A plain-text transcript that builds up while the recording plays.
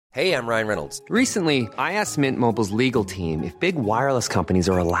Hey, I'm Ryan Reynolds. Recently, I asked Mint Mobile's legal team if big wireless companies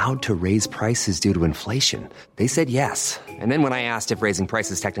are allowed to raise prices due to inflation. They said yes. And then when I asked if raising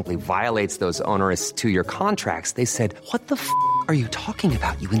prices technically violates those onerous two-year contracts, they said, "What the f*** are you talking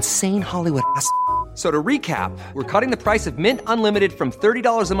about, you insane Hollywood ass?" So to recap, we're cutting the price of Mint Unlimited from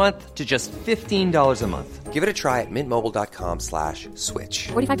 $30 a month to just $15 a month. Give it a try at mintmobile.com/switch.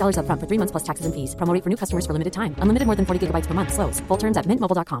 $45 up front for 3 months plus taxes and fees. Promo rate for new customers for limited time. Unlimited more than 40 gigabytes per month. Slows full terms at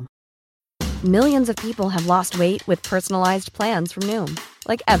mintmobile.com. Millions of people have lost weight with personalized plans from Noom.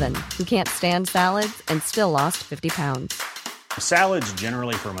 Like Evan, who can't stand salads and still lost 50 pounds. Salads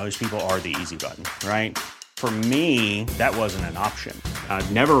generally for most people are the easy button, right? For me, that wasn't an option. I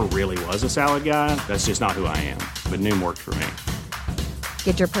never really was a salad guy. That's just not who I am. But Noom worked for me.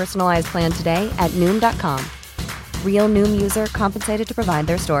 Get your personalized plan today at Noom.com. Real Noom user compensated to provide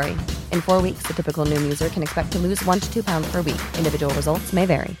their story. In 4 weeks, the typical Noom user can expect to lose 1 to 2 pounds per week. Individual results may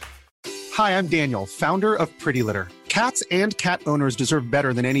vary. Hi, I'm Daniel, founder of Pretty Litter. Cats and cat owners deserve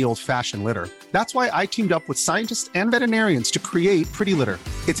better than any old-fashioned litter. That's why I teamed up with scientists and veterinarians to create Pretty Litter.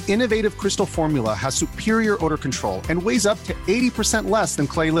 Its innovative crystal formula has superior odor control and weighs up to 80% less than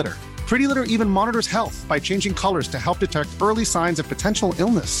clay litter. Pretty Litter even monitors health by changing colors to help detect early signs of potential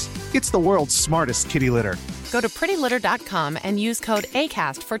illness. It's the world's smartest kitty litter. Go to prettylitter.com and use code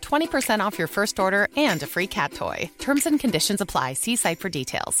ACAST for 20% off your first order and a free cat toy. Terms and conditions apply. See site for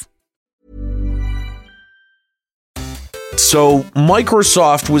details. So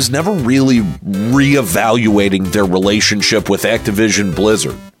Microsoft was never really reevaluating their relationship with Activision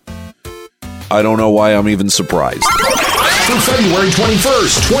Blizzard. I don't know why I'm even surprised. For February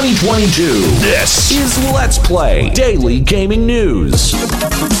 21st, 2022, this is Let's Play Daily Gaming News.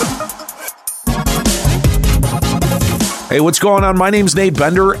 Hey, what's going on? My name's Nate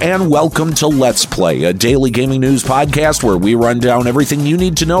Bender, and welcome to Let's Play, a daily gaming news podcast where we run down everything you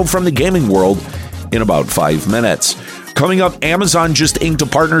need to know from the gaming world in about 5 minutes. Coming up, Amazon just inked a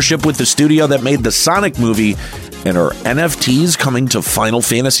partnership with the studio that made the Sonic movie, and are NFTs coming to Final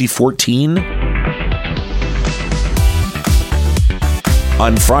Fantasy XIV?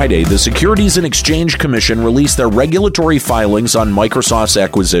 On Friday, the Securities and Exchange Commission released their regulatory filings on Microsoft's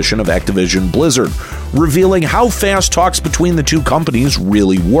acquisition of Activision Blizzard, revealing how fast talks between the two companies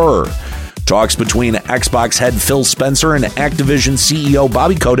really were. Talks between Xbox head Phil Spencer and Activision CEO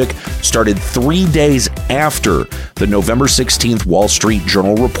Bobby Kotick started 3 days after the November 16th Wall Street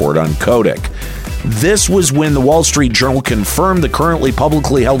Journal report on Kotick. This was when the Wall Street Journal confirmed the currently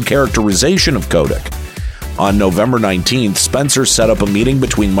publicly held characterization of Kotick. On November 19th, Spencer set up a meeting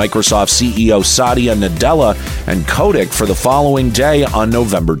between Microsoft CEO Satya Nadella and Kotick for the following day on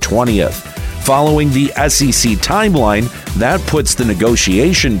November 20th. Following the SEC timeline, that puts the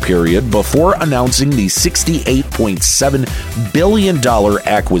negotiation period before announcing the $68.7 billion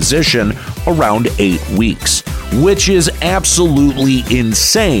acquisition around 8 weeks, which is absolutely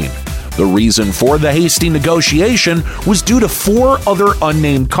insane. The reason for the hasty negotiation was due to 4 other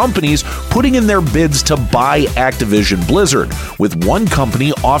unnamed companies putting in their bids to buy Activision Blizzard, with one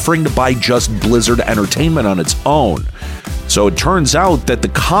company offering to buy just Blizzard Entertainment on its own. So it turns out that the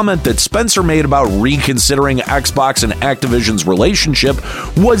comment that Spencer made about reconsidering Xbox and Activision's relationship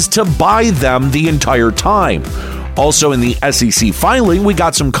was to buy them the entire time. Also in the SEC filing, we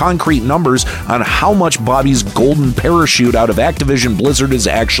got some concrete numbers on how much Bobby's golden parachute out of Activision Blizzard is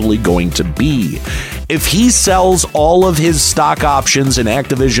actually going to be. If he sells all of his stock options in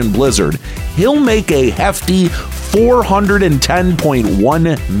Activision Blizzard, he'll make a hefty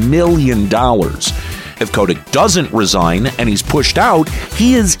 $410.1 million. If Kotick doesn't resign and he's pushed out,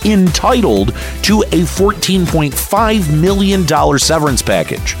 he is entitled to a $14.5 million severance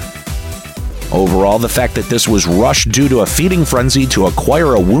package. Overall, the fact that this was rushed due to a feeding frenzy to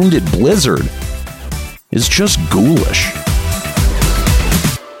acquire a wounded Blizzard is just ghoulish.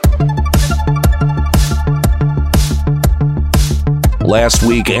 Last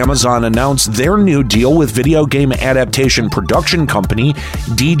week, Amazon announced their new deal with video game adaptation production company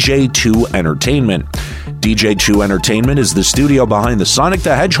DJ2 Entertainment. DJ2 Entertainment is the studio behind the Sonic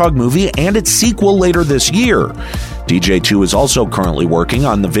the Hedgehog movie and its sequel later this year. DJ2 is also currently working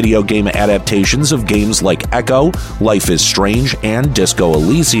on the video game adaptations of games like Echo, Life is Strange, and Disco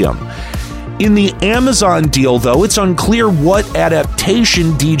Elysium. In the Amazon deal, though, it's unclear what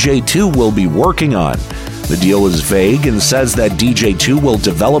adaptation DJ2 will be working on. The deal is vague and says that DJ2 will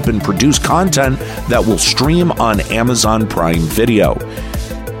develop and produce content that will stream on Amazon Prime Video.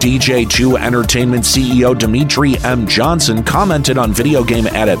 DJ2 Entertainment CEO Dimitri M. Johnson commented on video game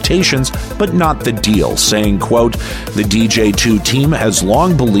adaptations, but not the deal, saying, quote, "The DJ2 team has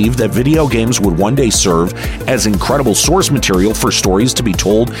long believed that video games would one day serve as incredible source material for stories to be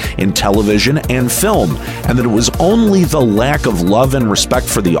told in television and film, and that it was only the lack of love and respect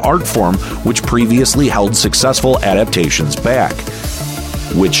for the art form which previously held successful adaptations back."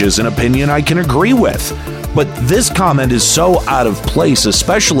 Which is an opinion I can agree with. But this comment is so out of place,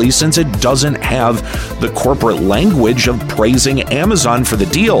 especially since it doesn't have the corporate language of praising Amazon for the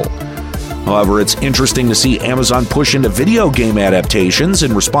deal. However, it's interesting to see Amazon push into video game adaptations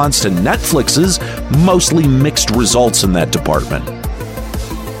in response to Netflix's mostly mixed results in that department.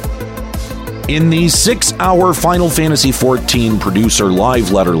 In the 6-hour Final Fantasy XIV producer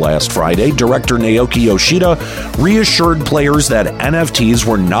live letter last Friday, director Naoki Yoshida reassured players that NFTs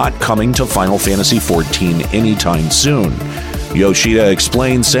were not coming to Final Fantasy XIV anytime soon. Yoshida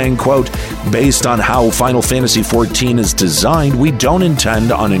explained, saying, quote, "Based on how Final Fantasy XIV is designed, we don't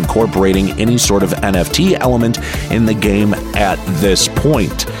intend on incorporating any sort of NFT element in the game at this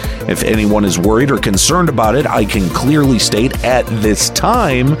point. If anyone is worried or concerned about it, I can clearly state at this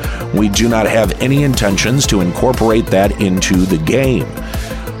time, we do not have any intentions to incorporate that into the game."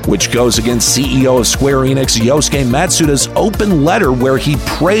 Which goes against CEO of Square Enix Yosuke Matsuda's open letter where he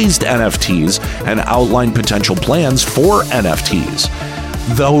praised NFTs and outlined potential plans for NFTs.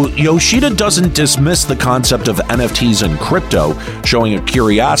 Though Yoshida doesn't dismiss the concept of NFTs and crypto, showing a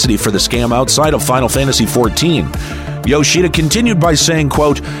curiosity for the scam outside of Final Fantasy XIV. Yoshida continued by saying,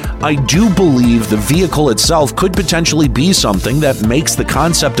 quote, "I do believe the vehicle itself could potentially be something that makes the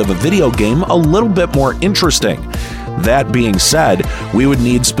concept of a video game a little bit more interesting. That being said, we would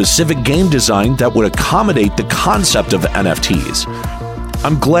need specific game design that would accommodate the concept of NFTs."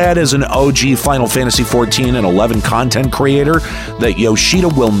 I'm glad as an OG Final Fantasy XIV and 11 content creator that Yoshida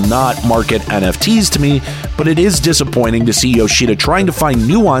will not market NFTs to me, but it is disappointing to see Yoshida trying to find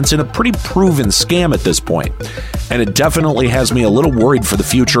nuance in a pretty proven scam at this point. And it definitely has me a little worried for the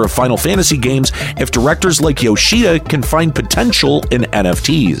future of Final Fantasy games if directors like Yoshida can find potential in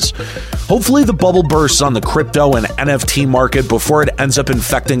NFTs. Hopefully the bubble bursts on the crypto and NFT market before it ends up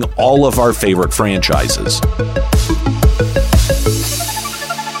infecting all of our favorite franchises.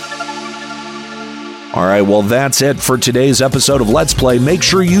 All right, well, that's it for today's episode of Let's Play. Make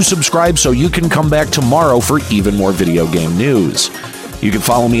sure you subscribe so you can come back tomorrow for even more video game news. You can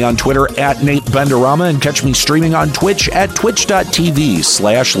follow me on Twitter at Nate Benderama and catch me streaming on Twitch at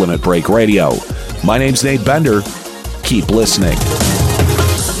twitch.tv/Limit Break Radio. My name's Nate Bender. Keep listening.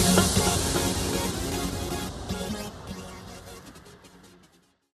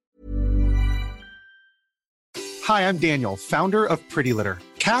 Hi, I'm Daniel, founder of Pretty Litter.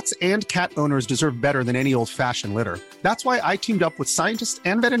 Cats and cat owners deserve better than any old-fashioned litter. That's why I teamed up with scientists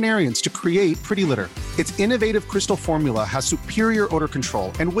and veterinarians to create Pretty Litter. Its innovative crystal formula has superior odor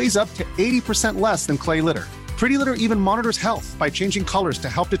control and weighs up to 80% less than clay litter. Pretty Litter even monitors health by changing colors to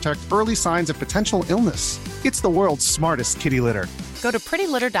help detect early signs of potential illness. It's the world's smartest kitty litter. Go to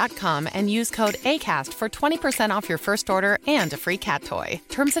prettylitter.com and use code ACAST for 20% off your first order and a free cat toy.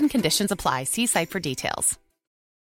 Terms and conditions apply. See site for details.